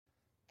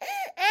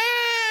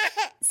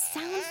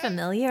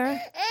Familiar?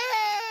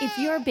 If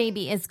your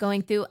baby is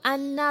going through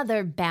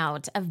another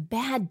bout of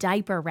bad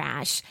diaper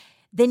rash,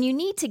 then you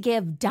need to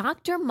give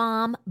Dr.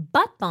 Mom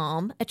Butt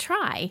Balm a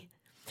try.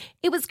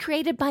 It was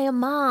created by a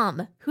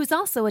mom who's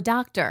also a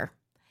doctor.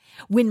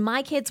 When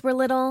my kids were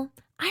little,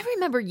 I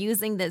remember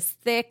using this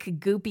thick,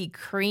 goopy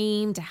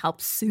cream to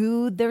help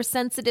soothe their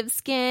sensitive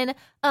skin.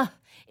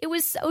 It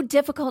was so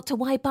difficult to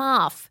wipe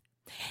off.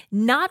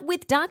 Not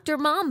with Dr.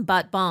 Mom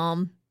Butt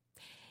Balm.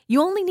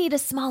 You only need a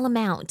small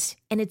amount,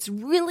 and it's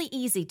really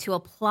easy to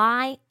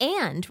apply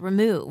and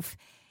remove.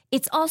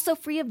 It's also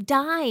free of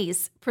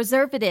dyes,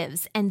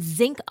 preservatives, and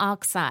zinc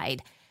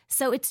oxide,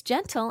 so it's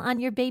gentle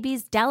on your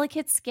baby's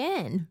delicate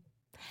skin.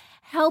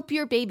 Help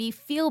your baby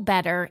feel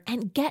better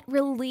and get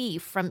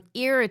relief from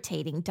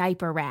irritating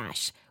diaper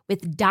rash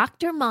with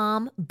Dr.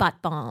 Mom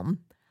Butt Balm.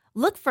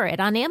 Look for it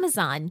on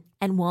Amazon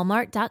and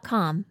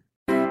Walmart.com.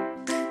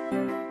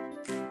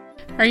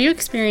 Are you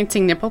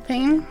experiencing nipple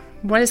pain?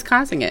 What is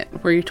causing it?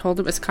 Were you told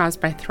it was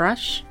caused by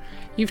thrush?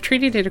 You've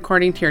treated it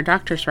according to your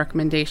doctor's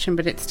recommendation,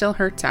 but it still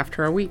hurts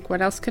after a week.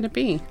 What else could it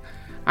be?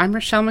 I'm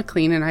Rochelle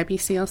McLean, an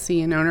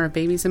IBCLC and owner of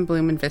Babies in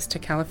Bloom in Vista,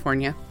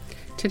 California.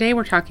 Today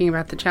we're talking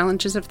about the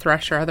challenges of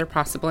thrush or other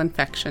possible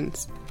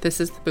infections. This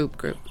is the Boob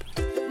Group.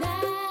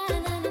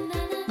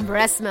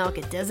 Breast milk,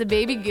 it does a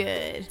baby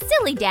good.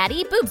 Silly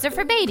daddy, boobs are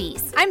for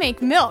babies. I make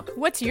milk.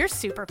 What's your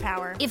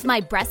superpower? If my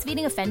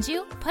breastfeeding offends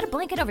you, put a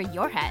blanket over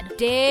your head.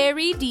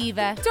 Dairy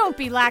diva. Don't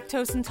be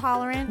lactose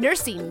intolerant.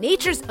 Nursing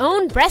nature's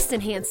own breast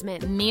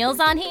enhancement. Meals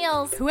on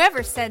heels.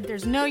 Whoever said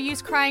there's no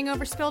use crying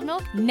over spilled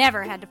milk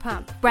never had to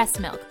pump. Breast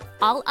milk.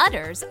 All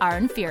udders are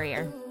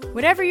inferior.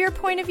 Whatever your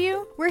point of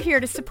view, we're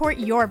here to support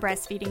your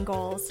breastfeeding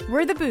goals.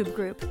 We're the Boob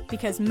Group,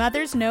 because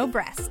mothers know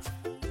breast.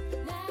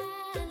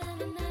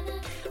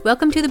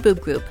 Welcome to the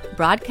Boob Group,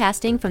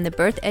 broadcasting from the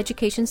Birth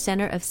Education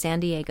Center of San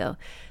Diego.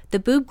 The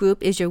Boob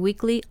Group is your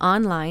weekly,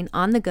 online,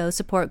 on-the-go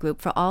support group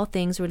for all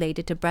things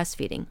related to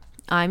breastfeeding.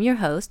 I'm your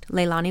host,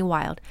 Leilani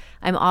Wild.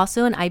 I'm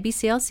also an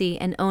IBCLC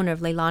and owner of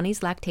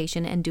Leilani's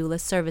Lactation and Doula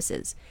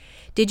Services.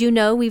 Did you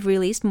know we've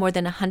released more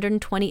than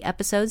 120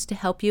 episodes to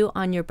help you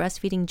on your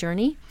breastfeeding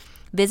journey?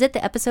 Visit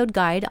the episode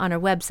guide on our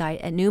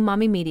website at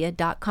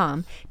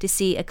newmommymedia.com to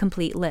see a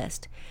complete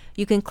list.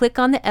 You can click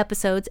on the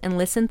episodes and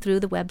listen through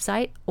the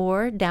website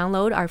or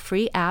download our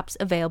free apps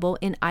available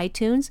in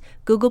iTunes,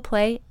 Google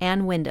Play,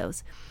 and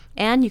Windows.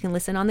 And you can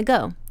listen on the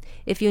go.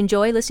 If you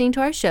enjoy listening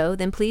to our show,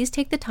 then please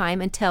take the time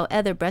and tell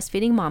other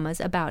breastfeeding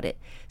mamas about it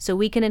so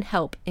we can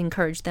help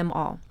encourage them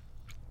all.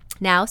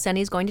 Now, Sunny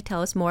is going to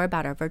tell us more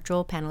about our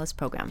virtual panelist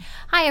program.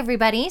 Hi,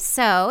 everybody.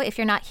 So if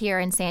you're not here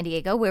in San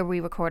Diego where we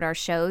record our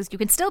shows, you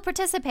can still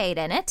participate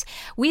in it.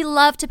 We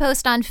love to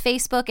post on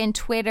Facebook and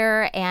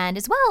Twitter, and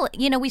as well,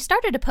 we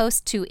started to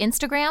post to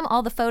Instagram,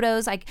 all the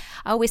photos. I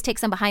always take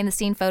some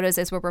behind-the-scene photos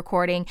as we're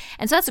recording,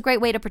 and so that's a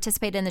great way to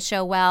participate in the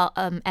show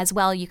as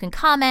well. You can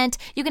comment,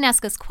 you can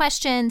ask us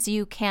questions,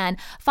 you can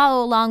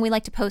follow along. We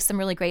like to post some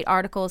really great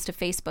articles to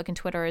Facebook and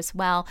Twitter as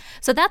well.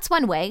 So that's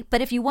one way,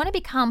 but if you want to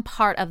become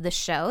part of the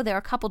show, there are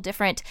a couple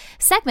different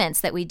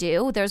segments that we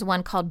do. There's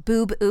one called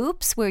Boob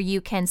Oops, where you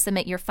can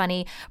submit your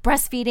funny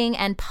breastfeeding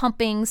and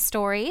pumping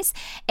stories.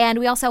 And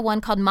we also have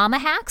one called Mama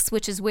Hacks,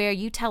 which is where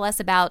you tell us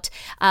about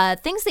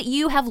things that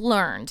you have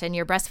learned in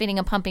your breastfeeding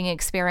and pumping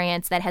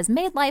experience that has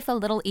made life a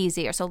little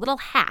easier. So a little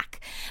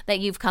hack that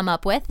you've come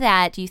up with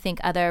that you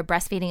think other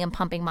breastfeeding and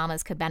pumping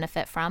mamas could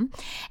benefit from.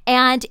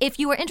 And if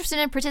you are interested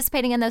in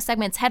participating in those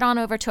segments, head on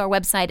over to our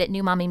website at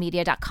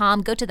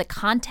newmommymedia.com. Go to the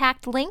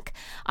contact link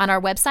on our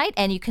website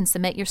and you can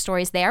submit your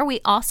stories there.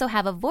 We also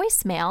have a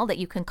voicemail that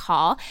you can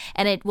call,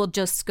 and it will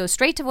just go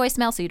straight to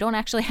voicemail, so you don't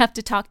actually have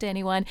to talk to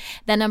anyone.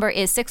 That number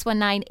is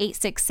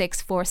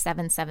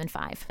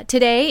 619-866-4775.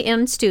 Today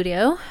in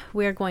studio,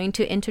 we're going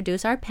to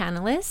introduce our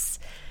panelists.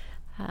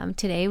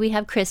 Today we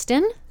have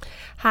Kristen.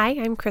 Hi,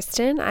 I'm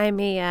Kristen. I'm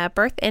a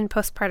birth and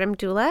postpartum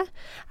doula.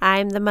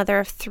 I'm the mother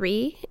of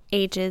 3,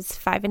 ages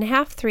 5.5,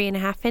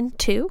 3.5, and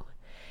 2.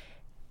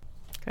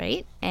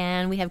 Great.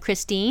 And we have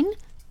Christine.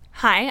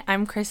 Hi,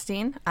 I'm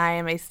Christine. I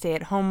am a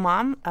stay-at-home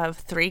mom of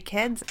 3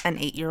 kids, an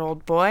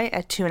 8-year-old boy,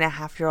 a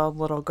 2.5-year-old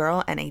little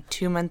girl, and a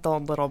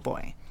 2-month-old little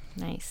boy.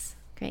 Nice.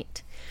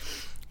 Great.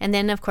 And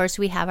then, of course,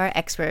 we have our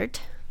expert.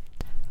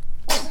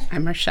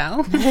 I'm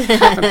Rochelle.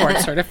 I'm a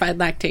board-certified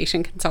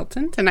lactation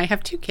consultant, and I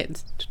have 2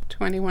 kids,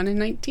 21 and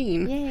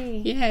 19.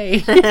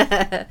 Yay.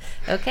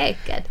 Okay,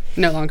 good.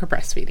 No longer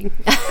breastfeeding.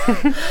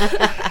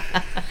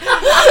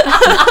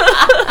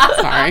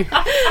 Sorry.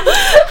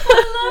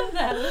 I love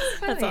that.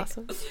 That's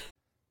awesome.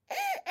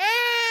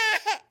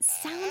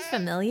 Sound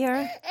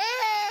familiar?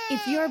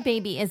 If your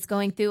baby is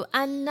going through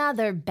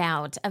another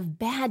bout of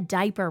bad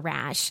diaper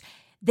rash,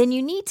 then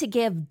you need to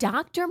give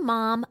Dr.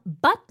 Mom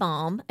Butt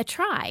Balm a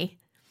try.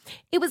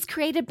 It was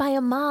created by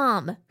a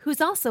mom who's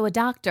also a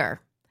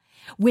doctor.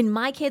 When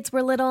my kids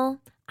were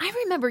little, I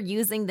remember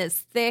using this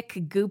thick,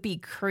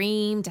 goopy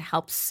cream to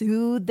help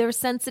soothe their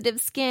sensitive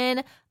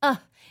skin.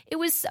 It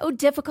was so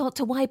difficult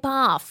to wipe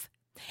off.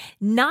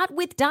 Not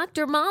with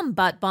Dr. Mom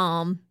Butt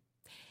Balm.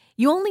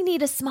 You only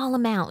need a small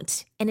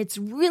amount, and it's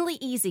really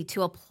easy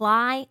to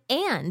apply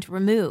and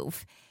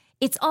remove.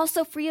 It's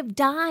also free of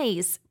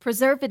dyes,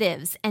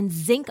 preservatives, and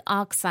zinc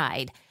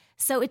oxide,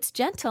 so it's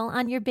gentle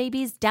on your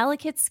baby's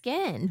delicate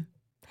skin.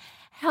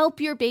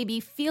 Help your baby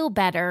feel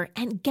better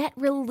and get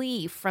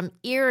relief from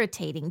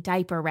irritating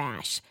diaper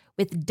rash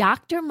with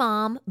Dr.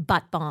 Mom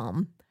Butt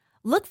Balm.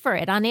 Look for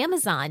it on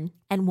Amazon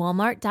and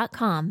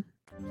Walmart.com.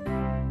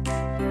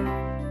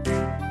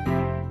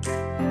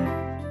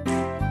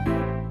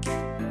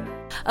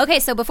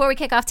 Okay, so before we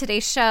kick off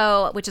today's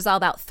show, which is all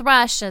about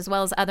thrush as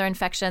well as other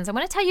infections, I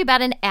want to tell you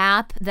about an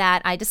app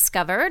that I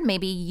discovered.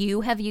 Maybe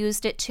you have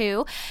used it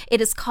too.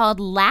 It is called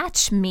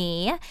Latch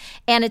Me,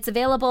 and it's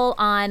available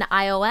on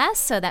iOS,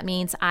 so that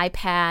means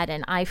iPad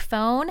and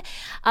iPhone.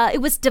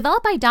 It was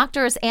developed by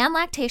doctors and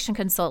lactation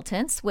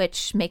consultants,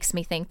 which makes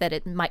me think that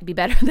it might be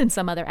better than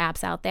some other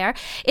apps out there.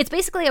 It's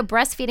basically a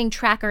breastfeeding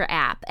tracker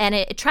app, and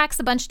it tracks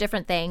a bunch of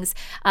different things.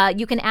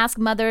 You can ask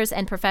mothers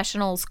and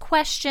professionals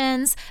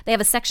questions. They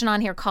have a section on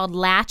here called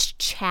Latch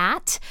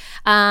Chat,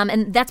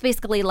 and that's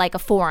basically like a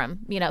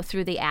forum,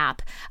 through the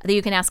app that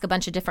you can ask a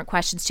bunch of different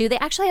questions to. They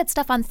actually had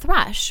stuff on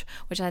Thrush,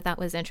 which I thought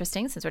was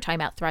interesting since we're talking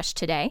about Thrush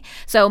today.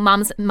 So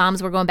moms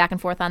were going back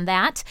and forth on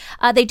that.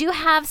 They do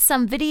have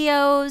some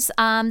videos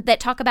that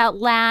talk about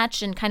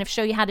Latch and kind of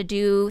show you how to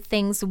do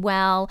things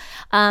well.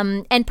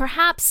 And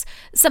perhaps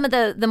some of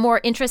the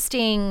more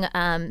interesting,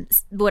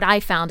 what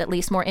I found at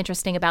least more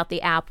interesting about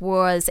the app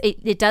was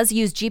it does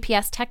use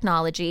GPS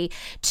technology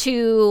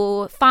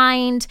to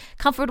find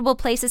comfortable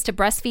places to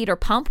breastfeed or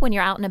pump when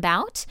you're out and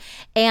about.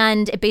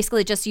 And it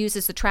basically just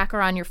uses the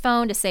tracker on your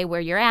phone to say where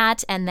you're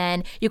at. And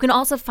then you can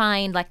also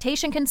find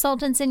lactation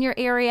consultants in your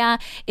area,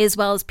 as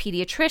well as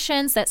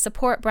pediatricians that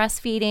support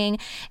breastfeeding.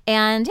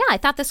 And yeah, I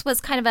thought this was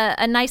kind of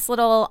a nice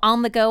little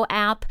on-the-go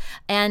app.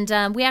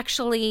 And we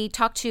actually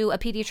talked to a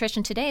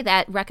pediatrician today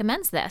that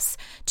recommends this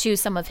to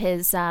some of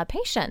his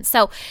patients.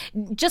 So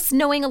just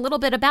knowing a little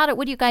bit about it,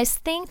 what do you guys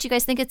think? Do you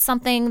guys think it's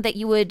something that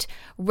you would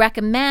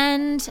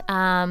recommend?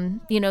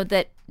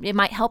 That it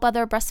might help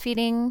other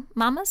breastfeeding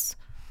mamas?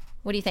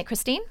 What do you think,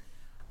 Christine?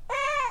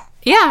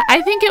 Yeah,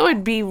 I think it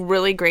would be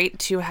really great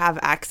to have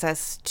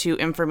access to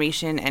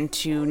information and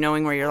to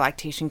knowing where your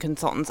lactation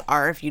consultants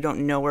are if you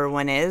don't know where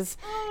one is,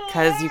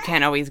 because you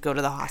can't always go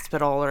to the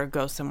hospital or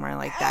go somewhere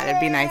like that.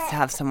 It'd be nice to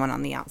have someone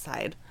on the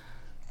outside.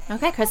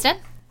 Okay, Kristen?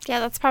 Yeah,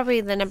 that's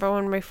probably the number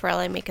one referral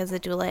I make as a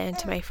doula and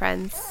to my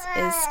friends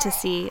is to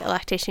see a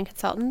lactation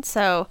consultant.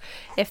 So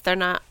if they're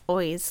not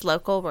always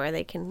local where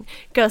they can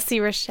go see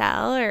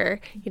Rochelle or,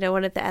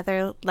 one of the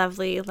other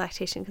lovely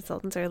lactation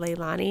consultants or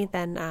Leilani,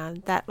 then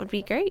that would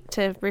be great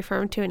to refer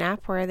them to an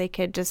app where they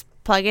could just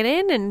plug it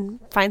in and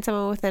find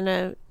someone within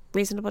a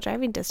reasonable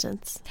driving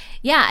distance.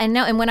 Yeah,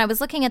 and when I was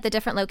looking at the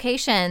different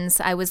locations,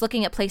 I was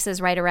looking at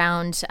places right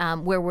around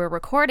where we're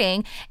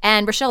recording,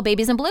 and Rochelle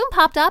Babies in Bloom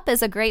popped up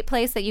as a great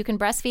place that you can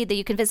breastfeed, that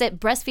you can visit.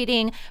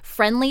 Breastfeeding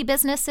friendly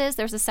businesses,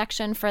 there's a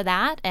section for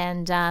that,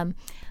 and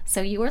so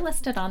you were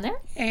listed on there.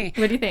 Hey,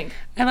 what do you think?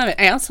 I love it.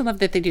 I also love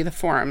that they do the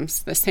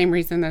forums, the same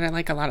reason that I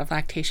like a lot of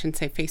lactation,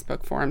 say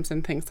Facebook forums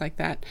and things like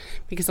that,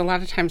 because a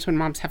lot of times when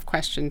moms have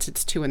questions,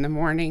 it's 2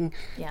 a.m.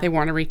 They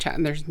want to reach out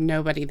and there's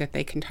nobody that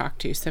they can talk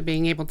to. So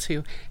being able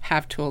to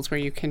have tools where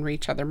you can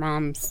reach other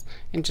moms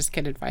and just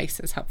get advice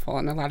is helpful.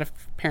 And a lot of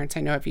parents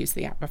I know have used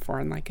the app before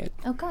and like it.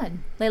 Oh, good.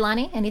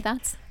 Leilani, any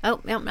thoughts?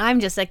 Oh, I'm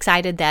just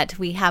excited that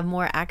we have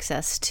more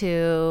access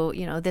to,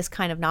 this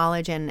kind of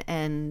knowledge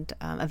and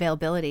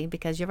availability,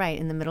 because you're right,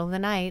 in the middle of the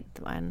night,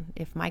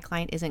 if my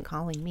client isn't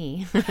calling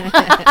me,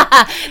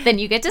 then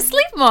you get to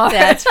sleep more.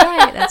 That's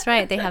right. That's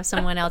right. They have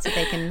someone else that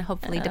they can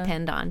hopefully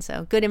depend on.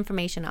 So good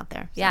information out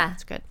there. So yeah.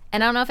 That's good.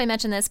 And I don't know if I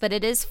mentioned this, but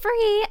it is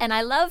free, and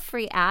I love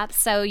free apps,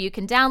 so you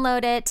can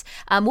download it.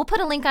 We'll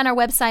put a link on our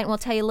website, and we'll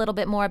tell you a little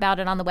bit more about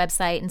it on the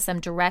website and some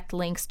direct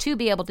links to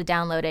be able to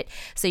download it,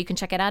 so you can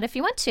check it out if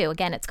you want to.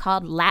 Again, it's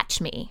called Latch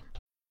Me.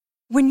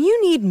 When you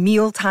need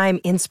mealtime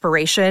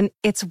inspiration,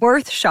 it's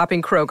worth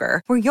shopping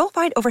Kroger, where you'll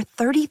find over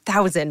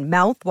 30,000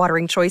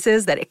 mouth-watering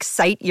choices that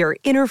excite your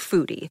inner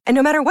foodie. And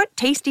no matter what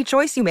tasty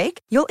choice you make,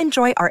 you'll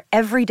enjoy our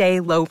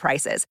everyday low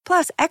prices,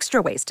 plus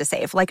extra ways to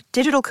save, like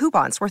digital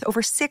coupons worth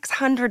over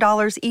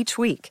 $600 each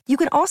week. You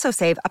can also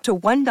save up to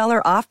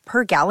 $1 off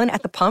per gallon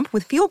at the pump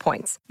with fuel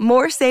points.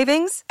 More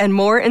savings and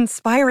more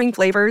inspiring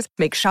flavors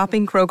make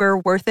shopping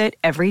Kroger worth it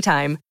every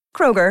time.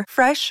 Kroger,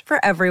 fresh for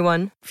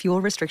everyone.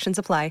 Fuel restrictions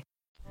apply.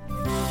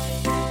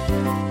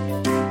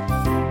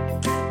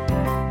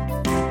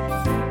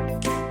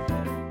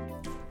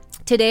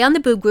 Today on the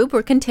Boob Group,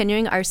 we're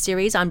continuing our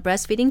series on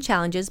breastfeeding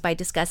challenges by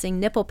discussing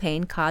nipple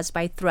pain caused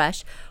by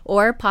thrush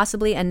or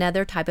possibly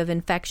another type of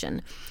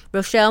infection.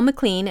 Rochelle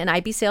McLean, an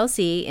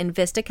IBCLC in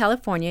Vista,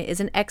 California, is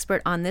an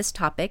expert on this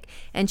topic,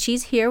 and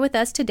she's here with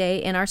us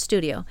today in our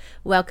studio.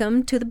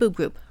 Welcome to the Boob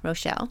Group,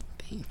 Rochelle.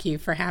 Thank you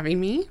for having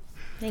me.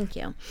 Thank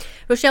you.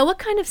 Rochelle, what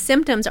kind of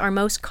symptoms are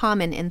most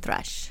common in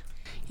thrush?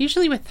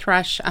 Usually with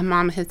Thrush, a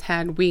mom has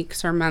had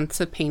weeks or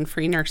months of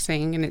pain-free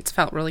nursing and it's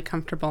felt really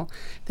comfortable.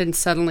 Then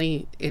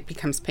suddenly it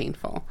becomes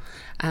painful.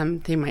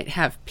 They might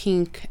have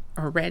pink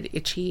or red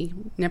itchy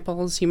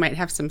nipples. You might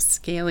have some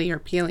scaly or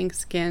peeling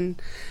skin,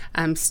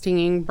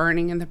 stinging,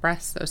 burning in the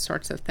breast, those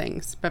sorts of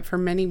things. But for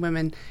many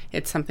women,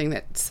 it's something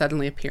that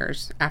suddenly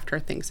appears after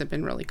things have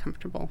been really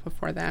comfortable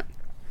before that.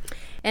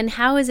 And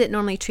how is it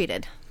normally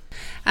treated?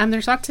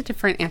 There's lots of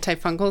different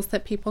antifungals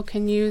that people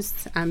can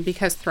use.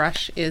 Because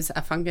thrush is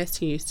a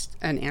fungus, you use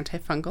an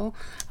antifungal.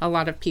 A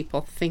lot of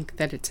people think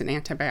that it's an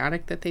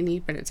antibiotic that they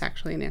need, but it's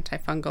actually an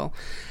antifungal.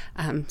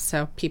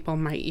 So people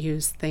might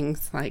use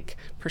things like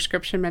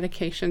prescription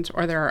medications,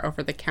 or there are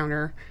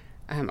over-the-counter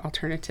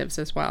alternatives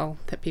as well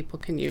that people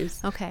can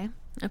use. Okay.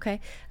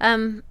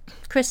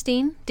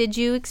 Christine, did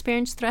you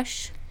experience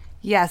thrush?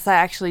 Yes, I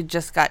actually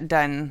just got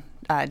done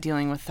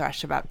dealing with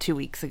thrush about 2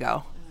 weeks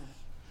ago.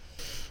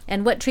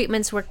 And what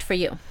treatments worked for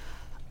you?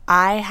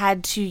 I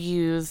had to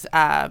use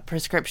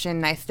prescription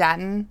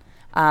nystatin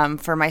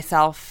for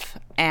myself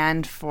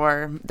and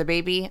for the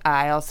baby.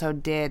 I also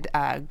did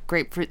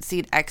grapefruit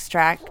seed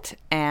extract,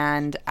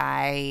 and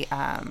I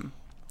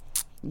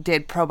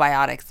did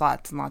probiotics,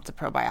 lots and lots of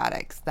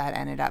probiotics that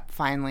ended up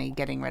finally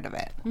getting rid of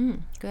it.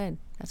 Good.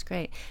 That's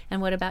great.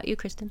 And what about you,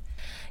 Kristen?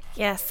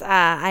 Yes,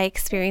 I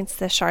experienced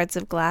the shards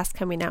of glass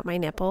coming out my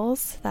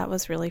nipples. That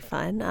was really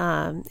fun.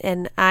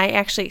 And I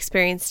actually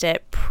experienced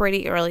it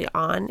pretty early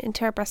on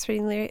into our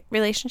breastfeeding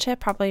relationship,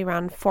 probably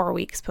around 4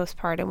 weeks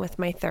postpartum. With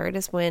my third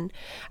is when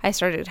I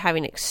started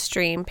having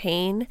extreme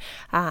pain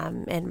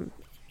and,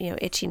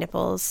 itchy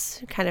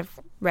nipples, kind of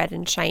red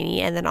and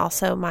shiny. And then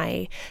also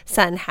my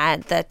son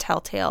had the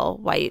telltale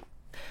white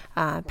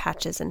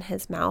patches in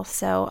his mouth.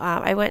 So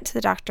I went to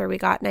the doctor, we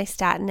got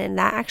nystatin, and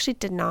that actually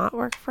did not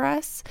work for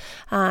us.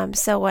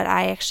 So what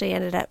I actually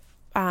ended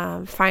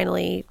up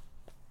finally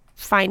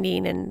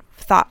finding and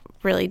thought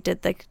really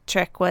did the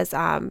trick was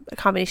a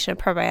combination of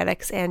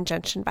probiotics and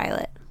gentian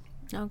violet.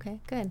 Okay,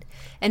 good.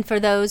 And for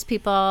those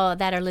people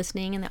that are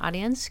listening in the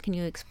audience, can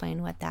you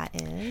explain what that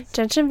is?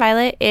 Gentian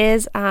violet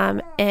is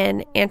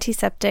an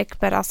antiseptic,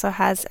 but also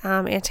has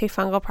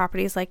antifungal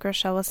properties, like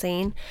Rochelle was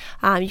saying.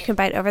 You can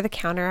buy it over the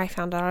counter. I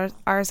found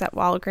ours at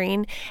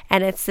Walgreens,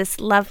 and it's this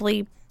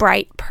lovely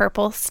bright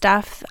purple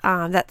stuff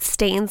that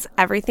stains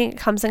everything it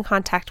comes in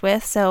contact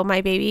with. So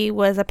my baby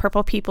was a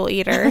purple people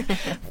eater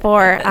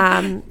for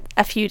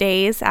a few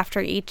days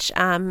after each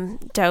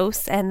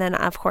dose. And then,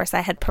 of course, I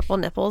had purple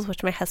nipples,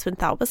 which my husband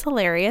thought was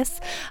hilarious.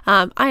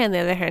 I, on the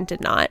other hand,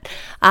 did not.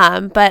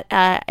 But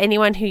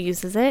anyone who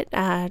uses it,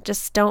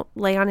 just don't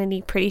lay on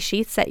any pretty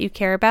sheets that you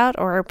care about,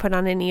 or put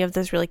on any of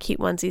those really cute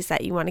onesies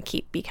that you want to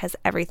keep, because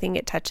everything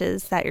it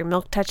touches, that your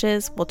milk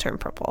touches, will turn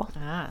purple.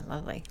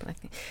 Lovely.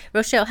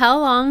 Rochelle, how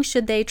long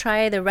should they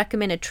try the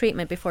recommended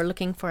treatment before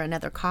looking for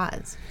another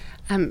cause?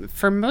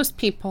 For most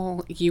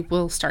people, you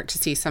will start to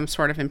see some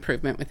sort of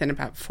improvement within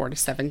about 4 to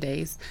 7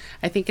 days.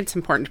 I think it's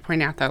important to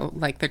point out, though,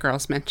 like the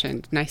girls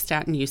mentioned,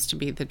 nystatin used to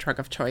be the drug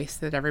of choice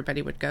that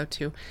everybody would go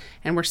to.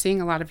 And we're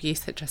seeing a lot of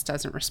yeast that just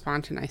doesn't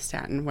respond to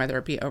nystatin, whether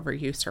it be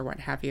overuse or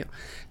what have you.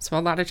 So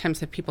a lot of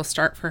times if people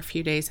start for a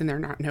few days and they're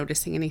not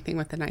noticing anything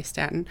with the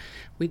nystatin,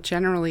 we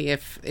generally,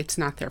 if it's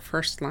not their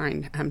first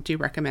line, do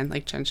recommend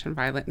like gentian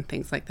violet and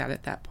things like that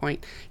at that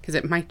point, because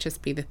it might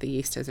just be that the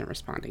yeast isn't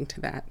responding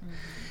to that.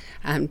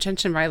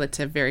 Gentian violet's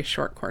a very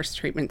short course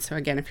treatment. So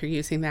again, if you're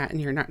using that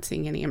and you're not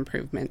seeing any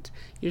improvement,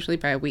 usually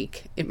by a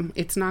week,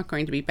 it's not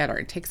going to be better.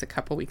 It takes a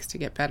couple weeks to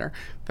get better,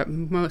 but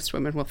most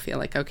women will feel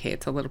like, okay,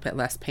 it's a little bit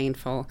less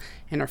painful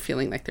and are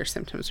feeling like their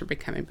symptoms are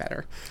becoming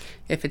better.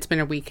 If it's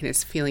been a week and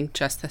it's feeling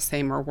just the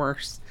same or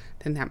worse,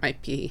 then that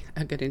might be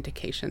a good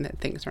indication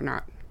that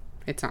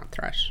it's not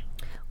thrush.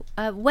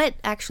 What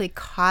actually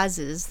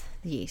causes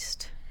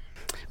yeast?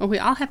 Well, we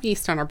all have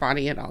yeast on our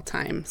body at all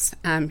times.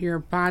 Your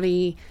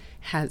body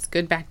has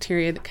good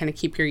bacteria that kind of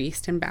keep your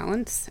yeast in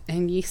balance,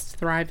 and yeast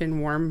thrive in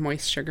warm,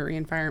 moist, sugary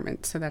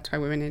environments. So that's why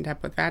women end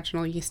up with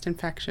vaginal yeast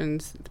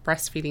infections. The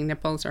breastfeeding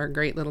nipples are a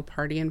great little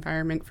party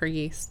environment for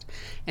yeast,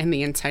 and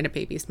the inside of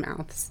babies'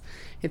 mouths.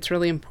 It's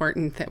really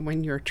important that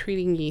when you're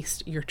treating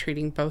yeast, you're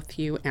treating both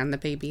you and the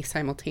baby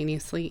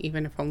simultaneously,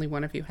 even if only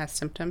one of you has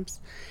symptoms.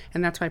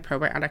 And that's why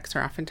probiotics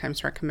are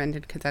oftentimes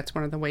recommended, because that's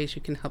one of the ways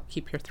you can help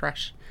keep your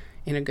thrush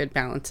in a good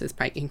balance, is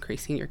by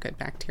increasing your good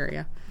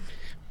bacteria.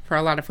 For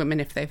a lot of women,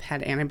 if they've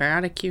had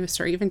antibiotic use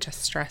or even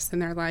just stress in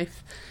their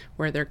life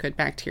where their good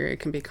bacteria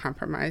can be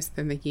compromised,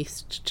 then the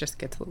yeast just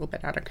gets a little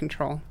bit out of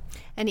control.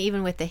 And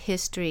even with the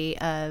history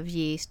of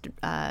yeast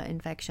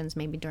infections,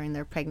 maybe during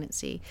their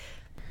pregnancy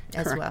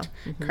as well.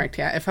 Mm-hmm. Correct,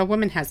 yeah. If a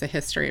woman has a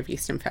history of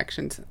yeast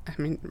infections,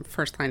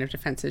 first line of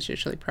defense is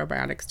usually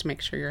probiotics, to make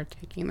sure you're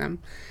taking them.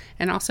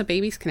 And also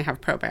babies can have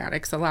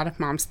probiotics. A lot of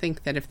moms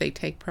think that if they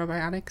take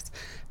probiotics,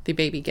 the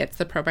baby gets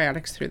the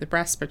probiotics through the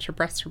breast, but your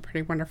breasts are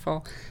pretty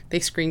wonderful. They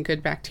screen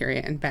good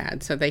bacteria and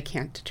bad, so they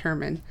can't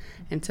determine.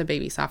 And so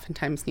babies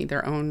oftentimes need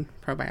their own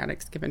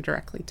probiotics given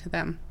directly to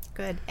them.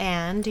 Good.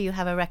 And do you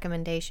have a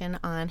recommendation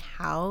on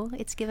how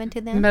it's given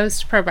to them?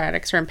 Most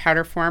probiotics are in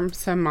powder form.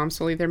 Some moms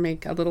will either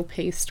make a little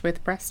paste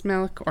with breast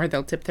milk, or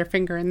they'll dip their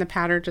finger in the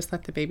powder, just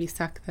let the baby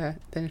suck the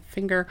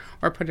finger,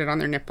 or put it on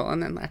their nipple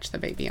and then latch the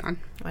baby on.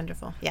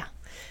 Wonderful. Yeah.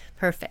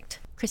 Perfect.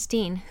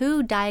 Christine,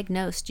 who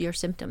diagnosed your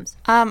symptoms?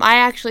 I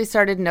actually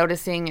started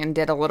noticing and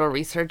did a little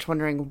research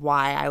wondering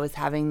why I was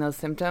having those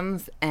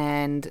symptoms.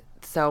 And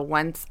so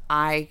once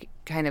I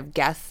kind of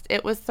guessed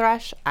it was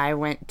thrush, I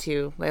went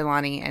to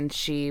Leilani, and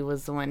she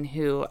was the one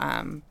who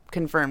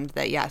confirmed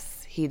that,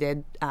 yes, he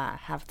did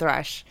have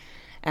thrush.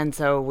 And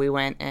so we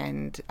went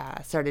and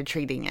started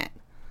treating it.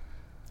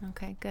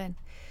 Okay, good.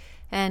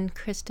 And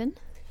Kristen?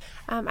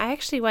 I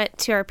actually went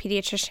to our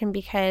pediatrician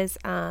because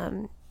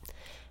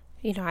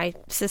I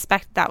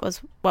suspect that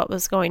was what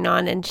was going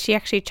on. And she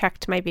actually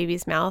checked my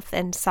baby's mouth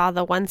and saw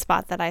the one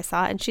spot that I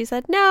saw. And she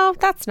said, no,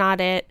 that's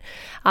not it.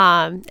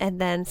 And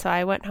then so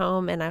I went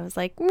home and I was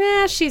like,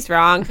 nah, she's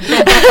wrong.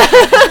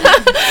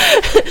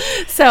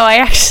 So I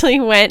actually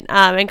went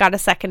and got a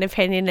second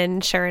opinion.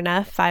 And sure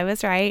enough, I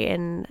was right.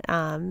 And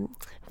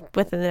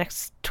within the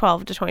next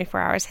 12 to 24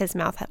 hours, his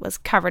mouth was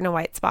covered in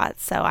white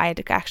spots. So I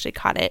had actually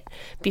caught it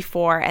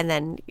before and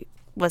then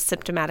was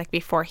symptomatic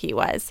before he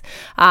was.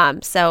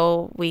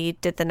 So we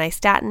did the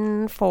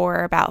nystatin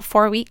for about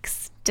 4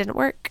 weeks. Didn't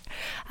work.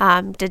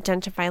 Did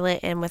gingivitis,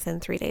 and within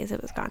 3 days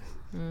it was gone.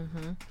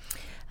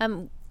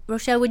 Mm-hmm.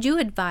 Rochelle, would you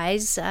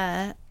advise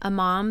a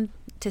mom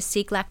to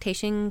seek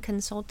lactation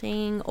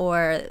consulting,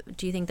 or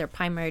do you think their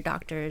primary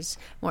doctor is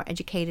more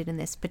educated in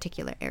this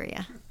particular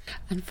area?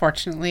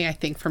 Unfortunately, I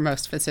think for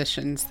most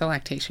physicians, the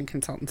lactation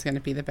consultant is going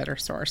to be the better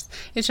source.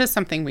 It's just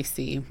something we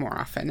see more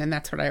often, and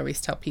that's what I always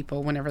tell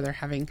people whenever they're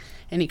having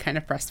any kind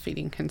of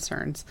breastfeeding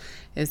concerns,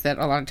 is that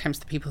a lot of times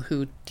the people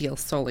who deal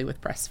solely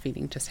with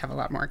breastfeeding just have a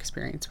lot more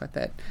experience with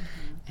it,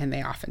 and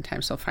they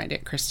oftentimes will find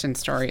it.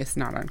 Kristen's story is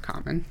not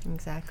uncommon.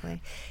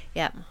 Exactly.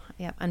 Yeah.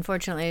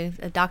 Unfortunately,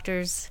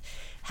 doctors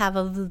have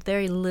a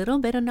very little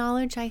bit of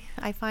knowledge,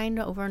 I find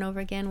over and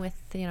over again with,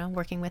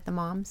 working with the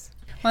moms.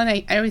 Well,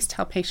 and I always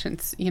tell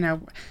patients,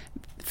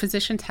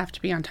 physicians have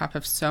to be on top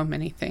of so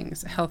many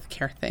things,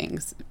 healthcare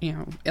things,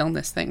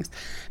 illness things,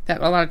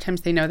 that a lot of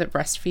times they know that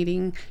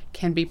breastfeeding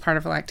can be part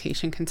of a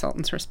lactation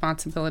consultant's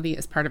responsibility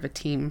as part of a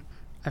team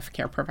of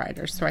care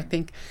providers. So I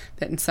think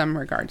that in some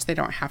regards they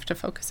don't have to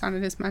focus on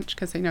it as much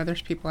because they know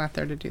there's people out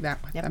there to do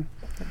that with them.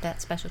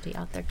 That specialty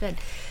out there. Good.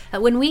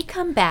 When we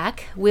come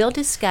back, we'll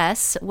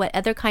discuss what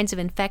other kinds of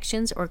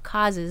infections or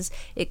causes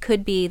it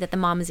could be that the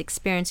mom is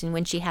experiencing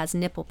when she has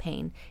nipple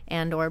pain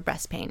and or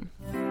breast pain.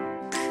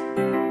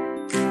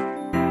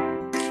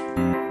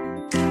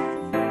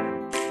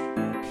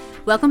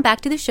 Welcome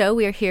back to the show.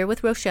 We are here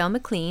with Rochelle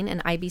McLean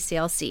and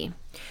IBCLC.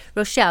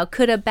 Rochelle,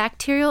 could a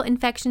bacterial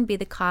infection be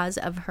the cause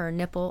of her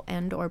nipple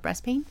and or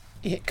breast pain?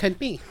 It could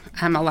be.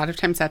 A lot of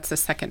times that's the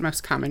second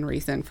most common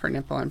reason for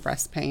nipple and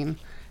breast pain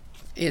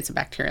is a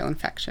bacterial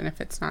infection if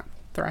it's not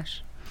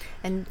thrush.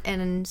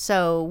 And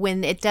so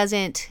when it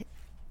doesn't,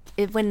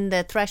 when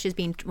the thrush is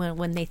being,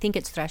 when they think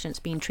it's thrush and it's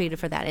being treated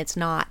for that, it's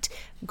not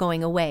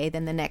going away,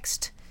 then the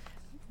next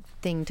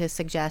thing to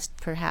suggest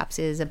perhaps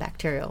is a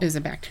bacterial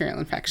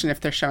infection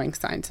if they're showing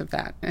signs of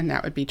that, and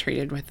that would be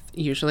treated with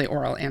usually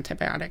oral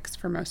antibiotics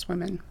for most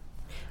women.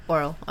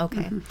 Oral,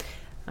 okay. Mm-hmm.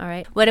 All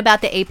right. What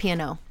about the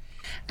APNO?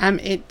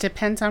 It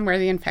depends on where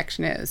the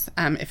infection is.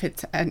 If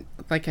it's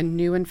like a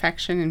new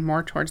infection and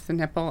more towards the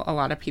nipple, a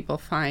lot of people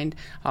find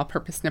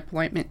all-purpose nipple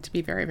ointment to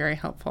be very, very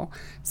helpful.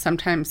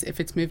 Sometimes if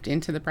it's moved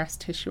into the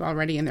breast tissue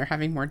already and they're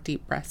having more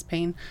deep breast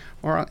pain,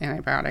 oral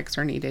antibiotics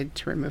are needed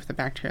to remove the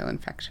bacterial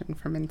infection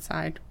from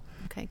inside.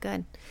 Okay,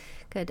 good.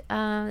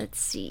 Let's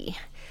see.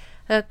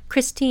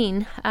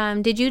 Christine,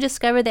 did you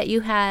discover that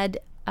you had,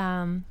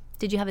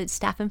 did you have a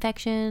staph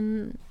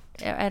infection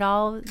at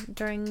all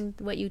during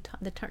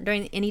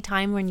during any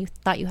time when you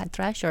thought you had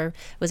thrush, or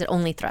was it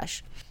only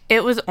thrush?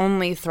 It was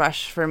only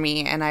thrush for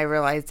me, and I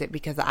realized it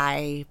because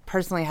I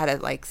personally had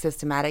a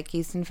systematic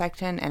yeast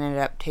infection and ended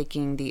up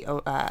taking the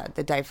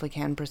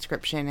diflucan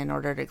prescription in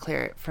order to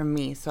clear it from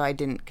me, so I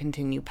didn't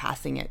continue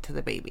passing it to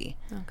the baby.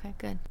 Okay,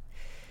 good.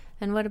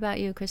 And what about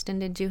you, Kristen?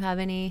 Did you have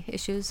any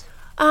issues?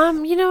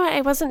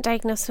 I wasn't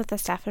diagnosed with a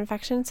staph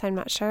infection, so I'm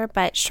not sure.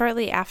 But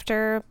shortly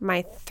after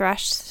my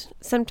thrush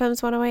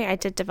symptoms went away, I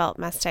did develop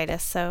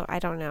mastitis. So I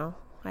don't know.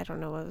 I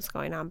don't know what was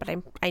going on, but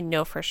I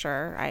know for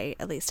sure I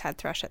at least had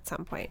thrush at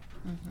some point.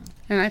 Mm-hmm.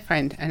 And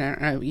I don't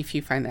know if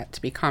you find that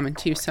to be common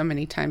too. So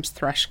many times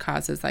thrush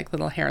causes like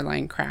little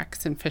hairline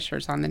cracks and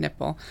fissures on the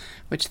nipple,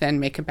 which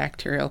then make a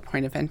bacterial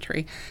point of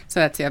entry.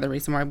 So that's the other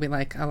reason why we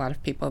like a lot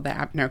of people the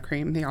Apno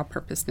cream, the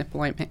all-purpose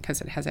nipple ointment,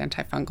 because it has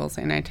antifungals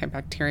and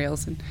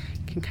antibacterials and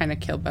can kind of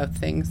kill both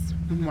things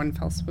in one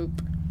fell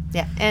swoop.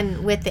 Yeah,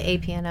 and with the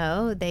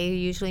APNO, they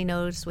usually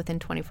notice within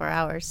 24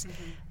 hours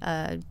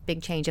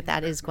big change if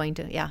that's going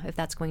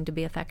to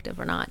be effective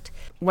or not.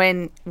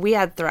 When we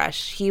had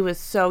thrush, he was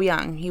so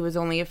young. He was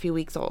only a few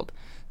weeks old.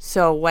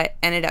 So what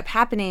ended up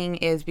happening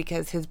is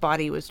because his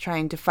body was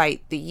trying to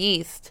fight the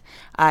yeast,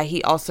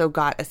 he also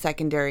got a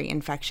secondary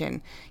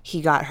infection. He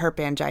got herp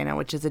angina,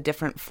 which is a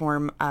different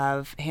form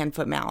of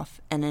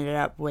hand-foot-mouth, and ended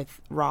up with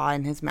raw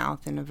in his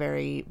mouth and a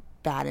very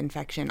bad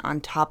infection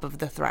on top of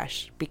the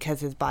thrush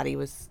because his body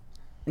was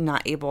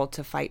not able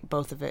to fight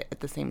both of it at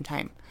the same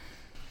time.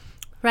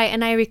 Right,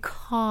 and I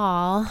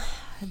recall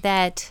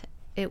that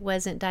it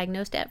wasn't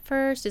diagnosed at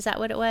first. Is that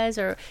what it was?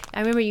 Or I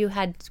remember you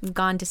had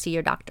gone to see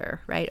your doctor,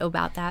 right,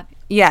 about that?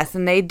 Yes,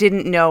 and they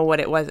didn't know what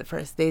it was at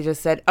first. They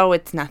just said, oh,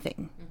 it's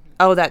nothing.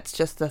 Oh, that's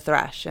just the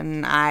thrush.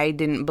 And I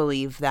didn't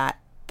believe that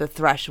the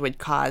thrush would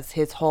cause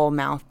his whole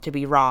mouth to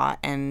be raw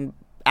and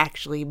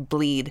actually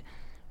bleed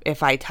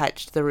if I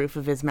touched the roof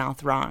of his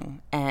mouth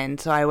wrong. And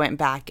so I went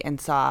back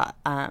and saw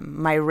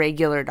my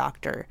regular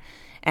doctor,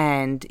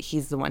 and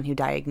he's the one who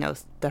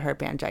diagnosed the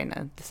herp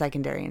angina, the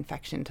secondary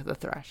infection to the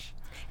thrush.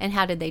 And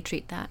how did they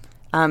treat that?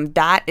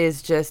 That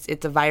is just,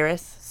 it's a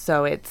virus,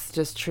 so it's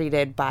just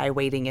treated by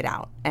waiting it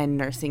out and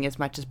nursing as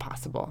much as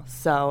possible.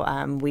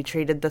 So we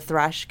treated the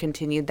thrush,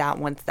 continued that.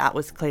 Once that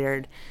was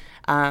cleared,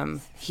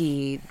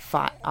 he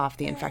fought off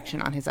the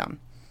infection on his own.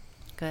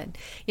 Good.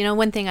 You know,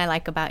 one thing I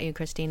like about you,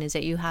 Christine, is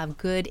that you have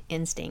good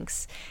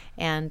instincts,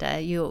 and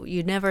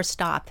you never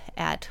stop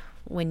at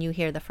when you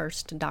hear the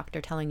first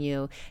doctor telling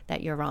you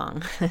that you're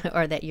wrong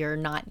or that you're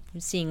not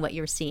seeing what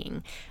you're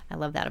seeing. I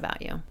love that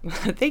about you.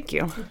 Thank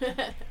you.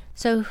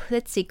 So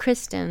let's see,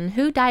 Kristen,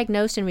 who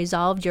diagnosed and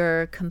resolved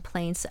your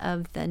complaints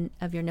of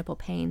your nipple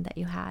pain that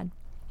you had?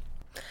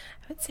 I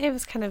would say I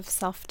was kind of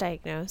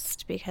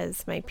self-diagnosed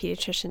because my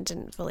pediatrician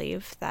didn't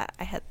believe that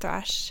I had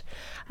thrush.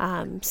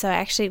 So I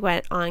actually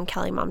went on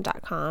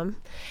kellymom.com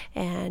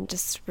and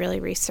just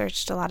really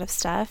researched a lot of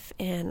stuff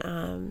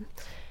and,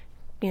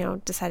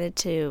 decided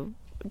to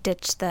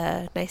ditch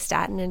the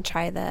nystatin and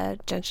try the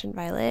gentian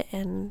violet.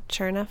 And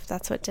sure enough,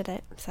 that's what did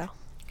it. So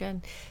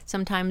good.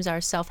 Sometimes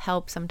our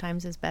self-help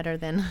sometimes is better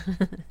than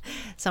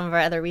some of our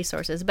other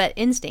resources, but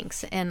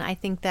instincts. And I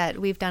think that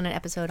we've done an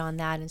episode on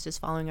that. It's just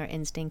following our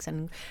instincts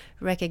and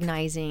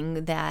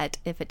recognizing that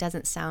if it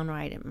doesn't sound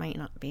right, it might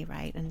not be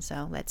right. And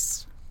so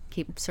let's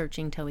keep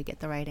searching till we get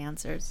the right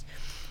answers.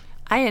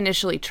 I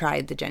initially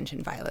tried the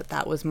gentian violet.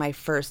 That was my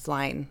first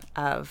line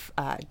of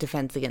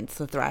defense against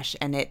the thrush,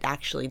 and it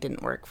actually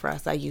didn't work for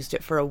us. I used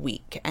it for a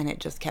week, and it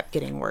just kept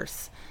getting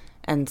worse.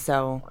 And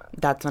so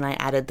that's when I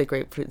added the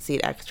grapefruit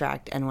seed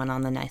extract and went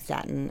on the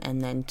nystatin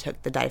and then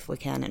took the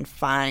diflucan, and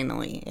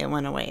finally it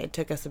went away. It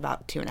took us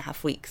about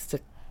 2.5 weeks to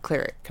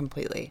clear it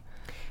completely.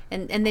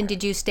 And then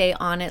did you stay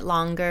on it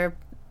longer,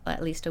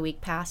 at least a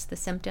week past the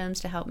symptoms,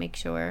 to help make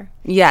sure?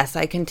 Yes,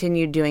 I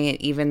continued doing it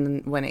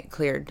even when it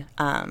cleared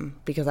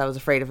because I was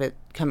afraid of it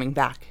coming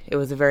back. It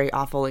was a very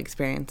awful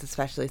experience,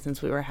 especially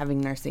since we were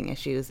having nursing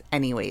issues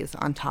anyways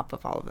on top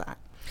of all of that.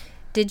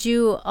 Did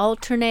you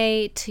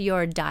alternate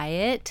your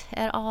diet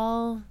at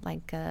all,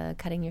 like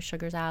cutting your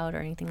sugars out or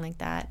anything like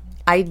that?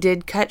 I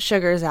did cut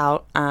sugars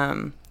out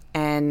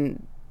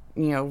and,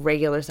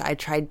 regular. I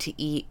tried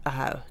to eat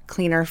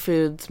cleaner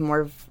foods,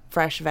 more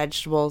fresh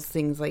vegetables,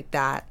 things like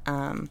that.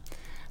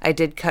 I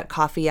did cut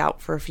coffee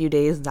out for a few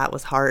days. That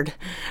was hard.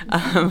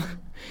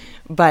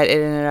 But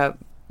it ended up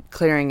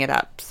clearing it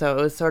up. So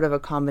it was sort of a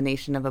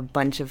combination of a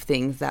bunch of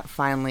things that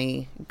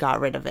finally got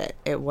rid of it.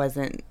 It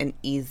wasn't an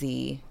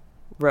easy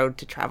road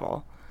to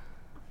travel.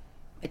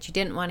 But you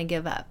didn't want to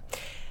give up.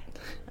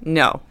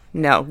 No.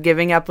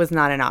 Giving up was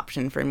not an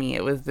option for me.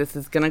 It was, this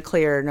is going to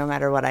clear no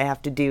matter what I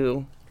have to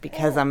do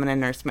because I'm going to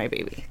nurse my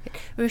baby.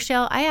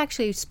 Rochelle, I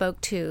actually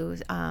spoke to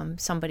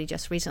somebody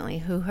just recently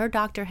who her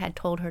doctor had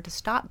told her to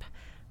stop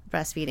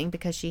breastfeeding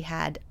because she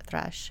had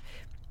thrush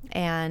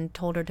and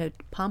told her to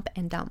pump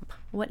and dump.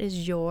 What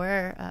is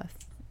your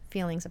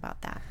feelings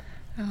about that?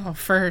 Oh,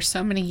 for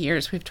so many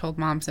years, we've told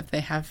moms if they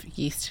have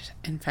yeast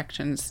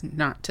infections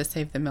not to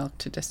save the milk,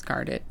 to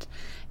discard it.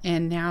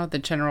 And now the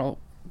general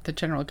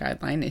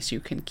guideline is you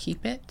can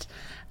keep it.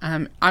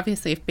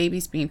 Obviously, if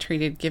baby's being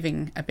treated,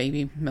 giving a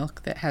baby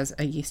milk that has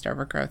a yeast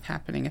overgrowth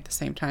happening at the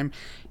same time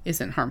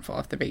isn't harmful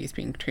if the baby's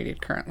being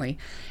treated currently.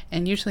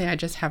 And usually I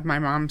just have my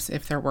moms,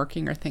 if they're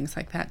working or things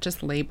like that,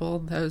 just label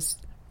those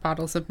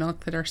bottles of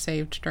milk that are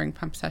saved during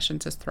pump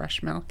sessions as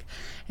thrush milk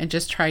and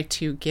just try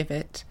to give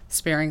it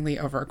sparingly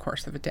over a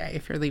course of a day.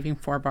 If you're leaving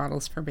 4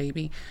 bottles for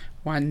baby,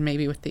 1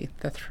 maybe with the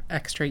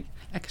extra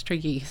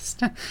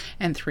yeast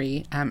and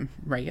 3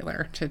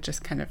 regular to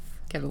just kind of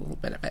get a little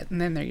bit of it, and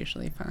then they're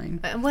usually fine.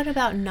 But what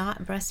about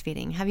not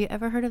breastfeeding? Have you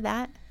ever heard of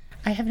that?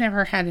 I have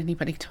never had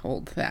anybody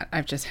told that.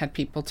 I've just had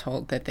people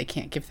told that they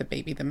can't give the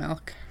baby the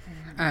milk.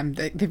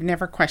 They've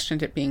never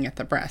questioned it being at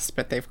the breast,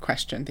 but they've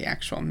questioned the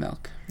actual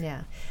milk.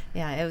 Yeah.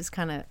 It was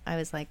kind of, I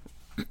was like,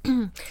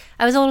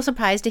 I was a little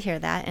surprised to hear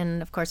that.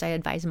 And of course I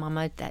advised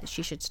Mama that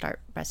she should start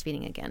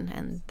breastfeeding again.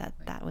 And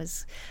that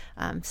was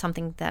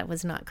something that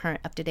was not current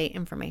up-to-date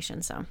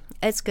information. So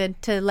it's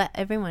good to let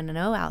everyone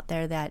know out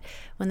there that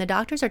when the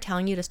doctors are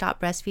telling you to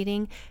stop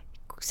breastfeeding,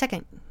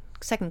 second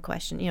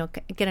question,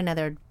 get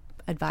another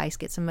advice,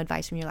 get some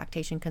advice from your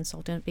lactation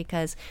consultant,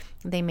 because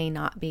they may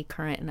not be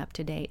current and up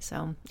to date.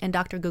 So, and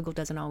Dr. Google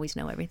doesn't always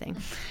know everything.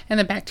 And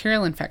the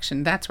bacterial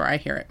infection, that's where I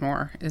hear it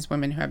more, is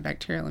women who have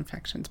bacterial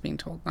infections being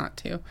told not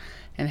to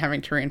and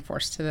having to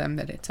reinforce to them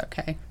that it's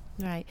okay.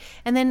 Right.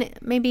 And then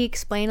maybe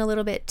explain a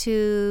little bit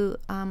to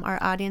our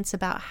audience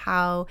about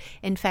how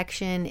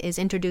infection is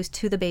introduced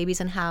to the babies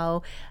and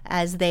how,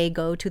 as they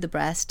go to the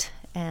breast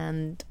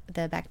and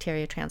the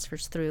bacteria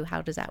transfers through,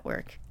 how does that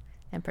work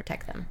and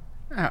protect them?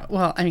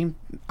 Well, I mean,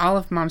 all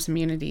of mom's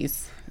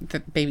immunities, the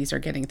babies are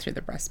getting through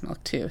the breast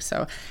milk too.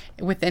 So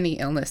with any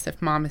illness,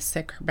 if mom is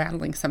sick or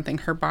battling something,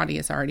 her body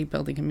is already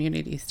building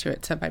immunities to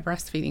it. So by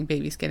breastfeeding,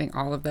 baby's getting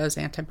all of those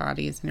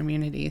antibodies and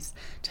immunities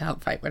to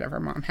help fight whatever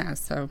mom has.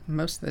 So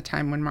most of the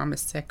time when mom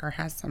is sick or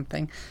has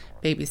something,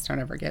 babies don't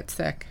ever get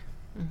sick.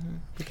 Mm-hmm.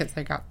 Because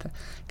they got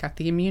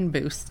the immune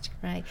boost.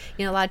 Right.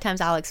 You know, a lot of times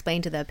I'll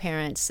explain to the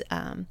parents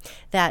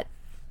that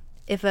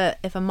if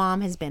a mom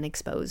has been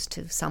exposed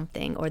to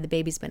something, or the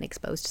baby's been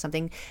exposed to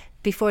something,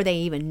 before they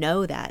even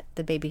know that,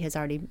 the baby has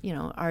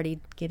already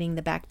getting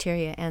the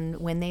bacteria, and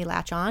when they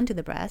latch on to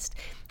the breast,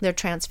 they're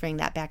transferring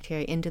that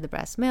bacteria into the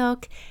breast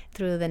milk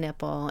through the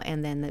nipple,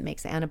 and then that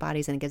makes the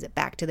antibodies and it gives it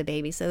back to the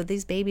baby. So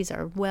these babies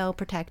are well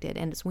protected,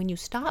 and it's when you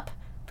stop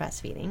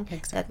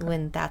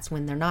breastfeeding that's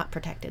when they're not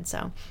protected.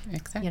 So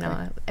exactly,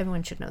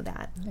 everyone should know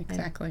that.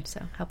 Exactly. And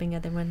so helping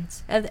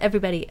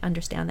everybody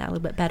understand that a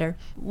little bit better.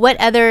 What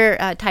other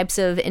types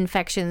of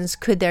infections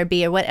could there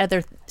be, or what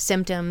other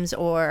symptoms,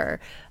 or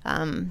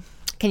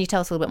can you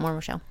tell us a little bit more,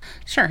 Rochelle?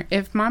 Sure.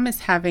 If mom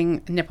is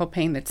having nipple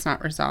pain that's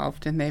not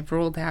resolved, and they've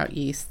ruled out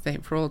yeast,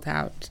 they've ruled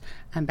out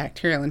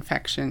bacterial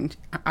infection,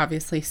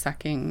 obviously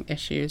sucking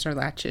issues or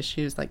latch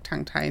issues like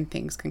tongue tie and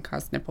things can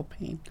cause nipple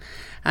pain.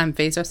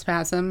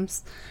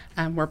 Vasospasms,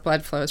 where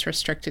blood flow is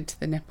restricted to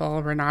the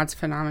nipple, Raynaud's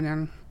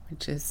phenomenon,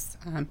 which is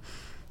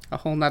a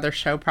whole nother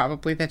show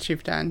probably that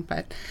you've done,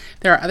 but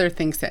there are other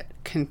things that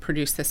can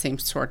produce the same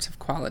sorts of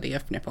quality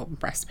of nipple and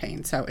breast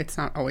pain. So it's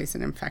not always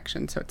an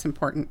infection. So it's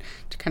important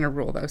to kind of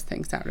rule those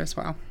things out as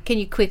well. Can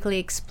you quickly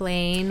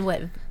explain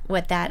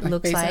what that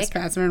looks like?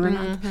 Vasospasm and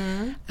Raynaud's.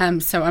 Mm-hmm.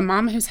 So a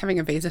mom who's having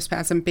a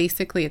vasospasm,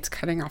 basically it's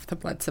cutting off the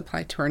blood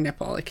supply to her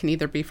nipple. It can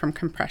either be from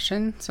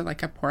compression, so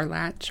like a poor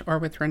latch, or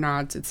with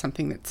Raynaud's, it's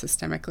something that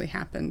systemically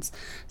happens.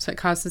 So it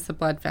causes the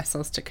blood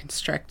vessels to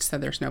constrict, so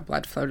there's no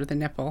blood flow to the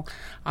nipple.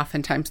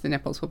 Oftentimes the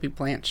nipples will be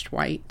blanched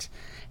white,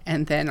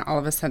 and then all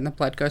of a sudden the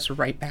blood goes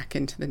right back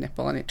into the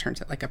nipple and it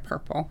turns it like a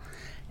purple.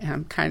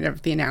 Kind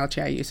of the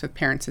analogy I use with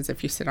parents is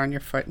if you sit on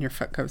your foot and your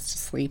foot goes to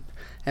sleep,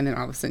 and then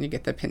all of a sudden you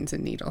get the pins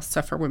and needles.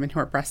 So for women who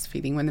are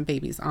breastfeeding, when the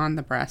baby's on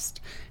the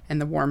breast and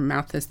the warm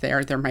mouth is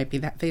there might be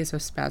that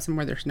vasospasm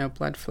where there's no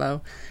blood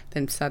flow.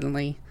 Then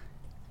suddenly,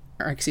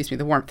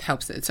 the warmth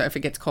helps it. So if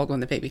it gets cold when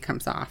the baby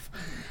comes off,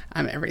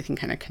 everything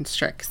kind of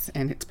constricts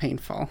and it's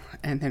painful.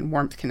 And then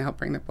warmth can help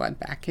bring the blood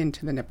back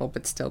into the nipple,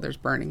 but still there's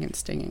burning and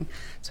stinging.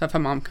 So if a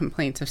mom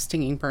complains of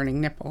stinging,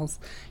 burning nipples,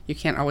 you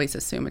can't always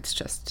assume it's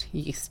just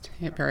yeast.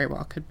 It very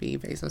well could be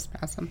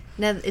vasospasm.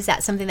 Now, is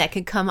that something that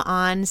could come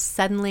on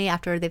suddenly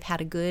after they've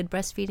had a good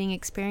breastfeeding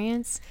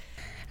experience?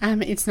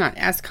 It's not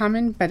as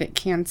common, but it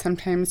can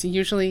sometimes.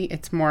 Usually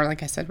it's more,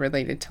 like I said,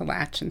 related to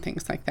latch and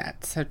things like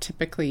that. So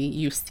typically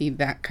you see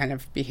that kind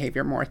of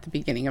behavior more at the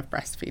beginning of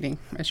breastfeeding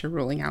as you're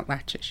ruling out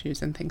latch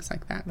issues and things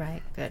like that.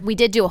 Right, good. We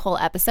did do a whole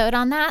episode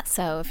on that.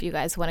 So if you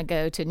guys want to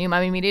go to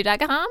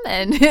newmommymedia.com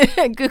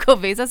and Google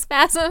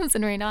vasospasms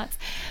and Raynaud's,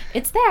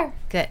 it's there.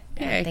 Good.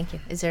 Yay. Thank you.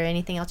 Is there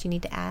anything else you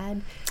need to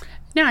add?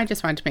 No, I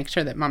just wanted to make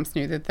sure that moms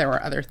knew that there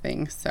were other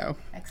things. So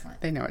excellent.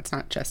 They know it's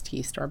not just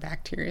yeast or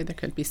bacteria. There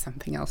could be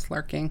something else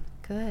lurking.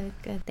 Good.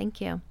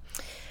 Thank you.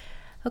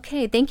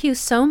 Okay, thank you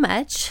so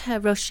much,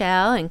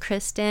 Rochelle and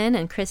Kristen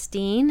and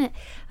Christine,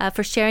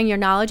 for sharing your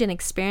knowledge and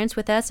experience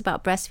with us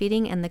about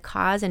breastfeeding and the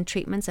cause and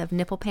treatments of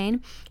nipple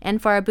pain.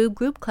 And for our Boob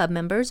Group Club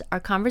members, our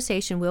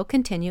conversation will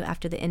continue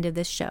after the end of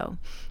this show,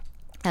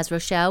 as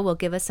Rochelle will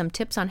give us some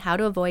tips on how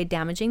to avoid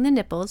damaging the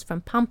nipples from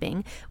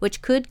pumping,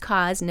 which could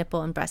cause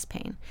nipple and breast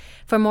pain.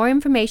 For more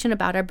information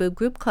about our Boob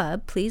Group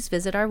Club, please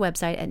visit our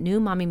website at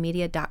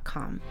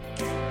newmommymedia.com.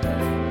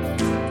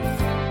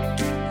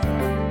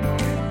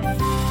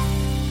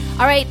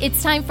 All right,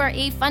 it's time for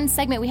a fun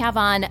segment we have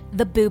on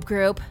the Boob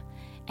Group.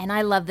 And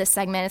I love this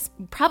segment. It's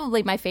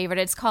probably my favorite.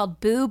 It's called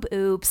Boob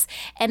Oops,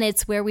 and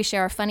it's where we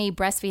share our funny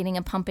breastfeeding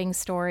and pumping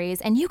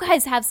stories. And you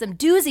guys have some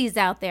doozies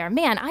out there.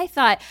 Man, I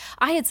thought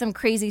I had some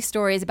crazy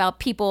stories about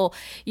people,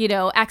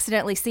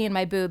 accidentally seeing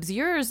my boobs.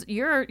 Your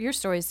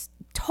stories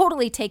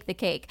totally take the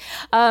cake.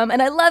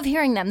 And I love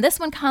hearing them. This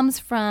one comes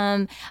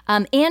from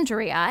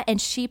Andrea,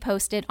 and she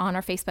posted on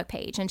our Facebook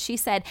page. And she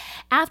said,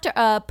 after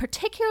a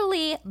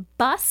particularly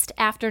bust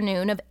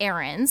afternoon of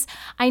errands,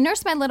 I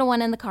nursed my little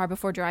one in the car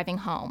before driving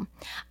home.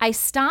 I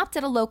stopped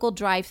at a local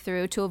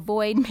drive-thru to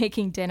avoid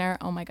making dinner.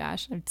 Oh my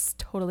gosh, I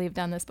totally have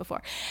done this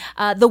before.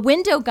 The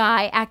window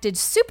guy acted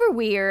super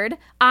weird,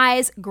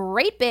 eyes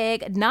great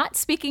big, not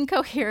speaking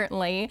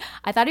coherently.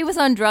 I thought he was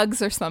on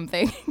drugs or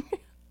something.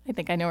 I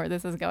think I know where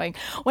this is going.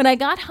 When I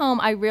got home,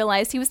 I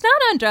realized he was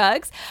not on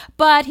drugs,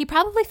 but he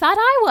probably thought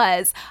I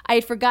was. I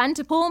had forgotten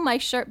to pull my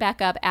shirt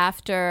back up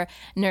after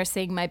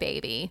nursing my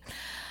baby.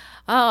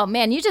 Oh,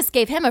 man, you just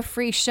gave him a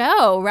free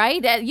show,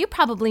 right? You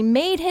probably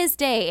made his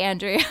day,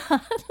 Andrea.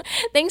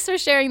 Thanks for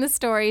sharing the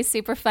story.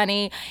 Super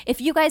funny.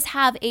 If you guys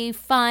have a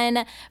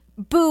fun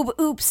boob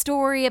oop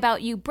story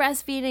about you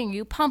breastfeeding,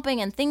 you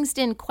pumping, and things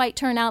didn't quite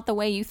turn out the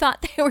way you thought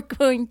they were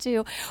going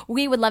to,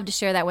 we would love to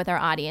share that with our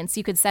audience.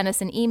 You could send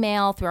us an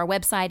email through our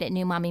website at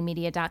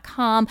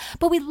newmommymedia.com,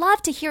 but we'd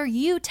love to hear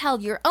you tell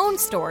your own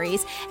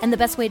stories, and the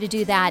best way to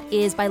do that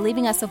is by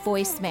leaving us a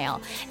voicemail,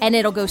 and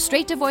it'll go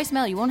straight to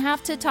voicemail. You won't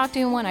have to talk to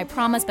anyone, I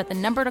promise, but the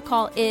number to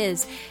call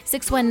is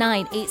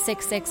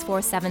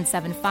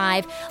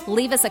 619-866-4775.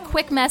 Leave us a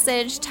quick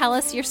message, tell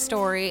us your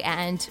story,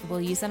 and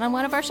we'll use it on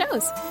one of our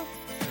shows.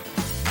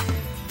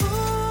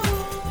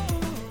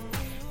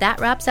 That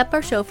wraps up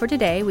our show for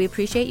today. We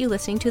appreciate you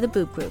listening to the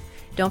Boob Group.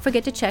 Don't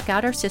forget to check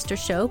out our sister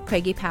show,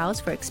 Preggy Pals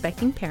for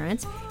expecting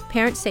parents,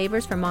 Parent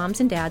Savers for moms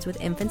and dads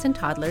with infants and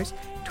toddlers,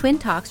 Twin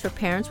Talks for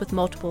parents with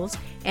multiples,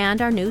 and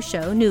our new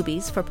show,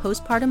 Newbies, for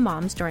postpartum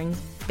moms during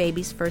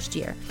baby's first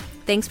year.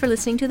 Thanks for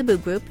listening to the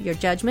Boob Group, your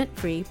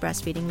judgment-free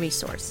breastfeeding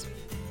resource.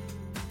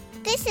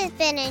 This has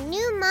been a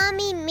New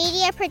Mommy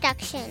Media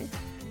production.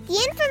 The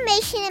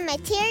information and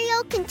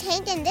material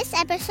contained in this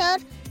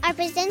episode are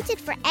presented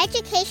for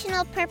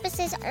educational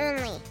purposes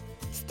only.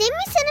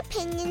 Statements and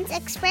opinions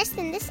expressed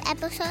in this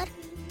episode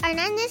are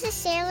not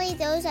necessarily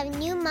those of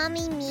New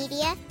Mommy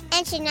Media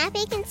and should not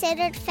be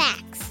considered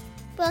facts.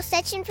 While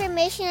such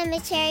information and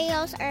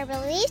materials are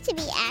believed to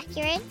be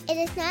accurate, it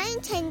is not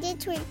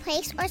intended to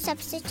replace or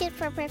substitute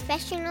for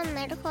professional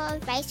medical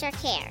advice or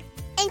care,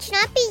 and should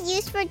not be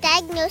used for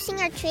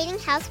diagnosing or treating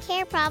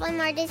healthcare problem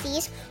or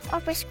disease or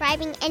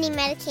prescribing any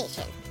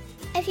medication.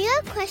 If you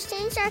have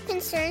questions or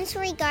concerns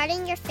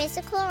regarding your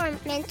physical or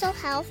mental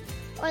health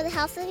or the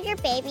health of your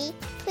baby,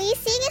 please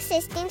seek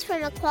assistance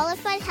from a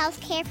qualified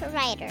healthcare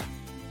provider.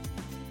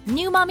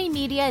 New Mommy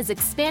Media is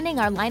expanding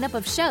our lineup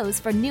of shows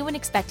for new and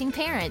expecting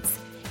parents.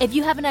 If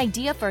you have an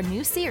idea for a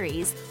new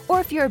series, or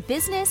if you're a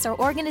business or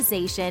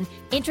organization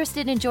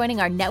interested in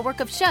joining our network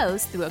of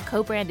shows through a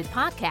co-branded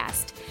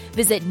podcast,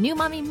 visit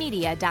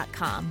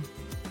newmommymedia.com.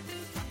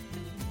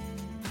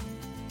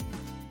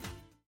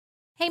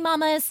 Hey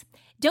mamas!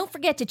 Don't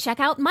forget to check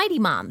out Mighty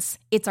Moms.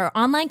 It's our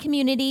online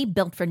community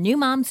built for new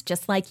moms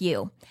just like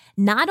you.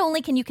 Not only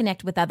can you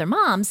connect with other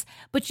moms,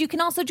 but you can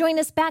also join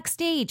us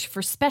backstage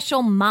for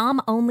special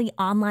mom-only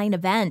online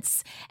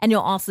events. And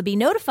you'll also be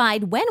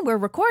notified when we're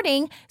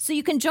recording, so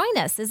you can join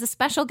us as a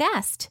special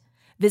guest.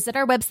 Visit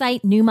our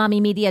website,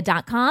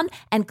 newmommymedia.com,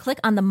 and click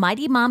on the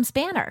Mighty Moms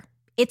banner.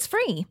 It's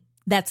free.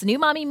 That's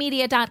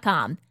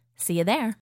newmommymedia.com. See you there.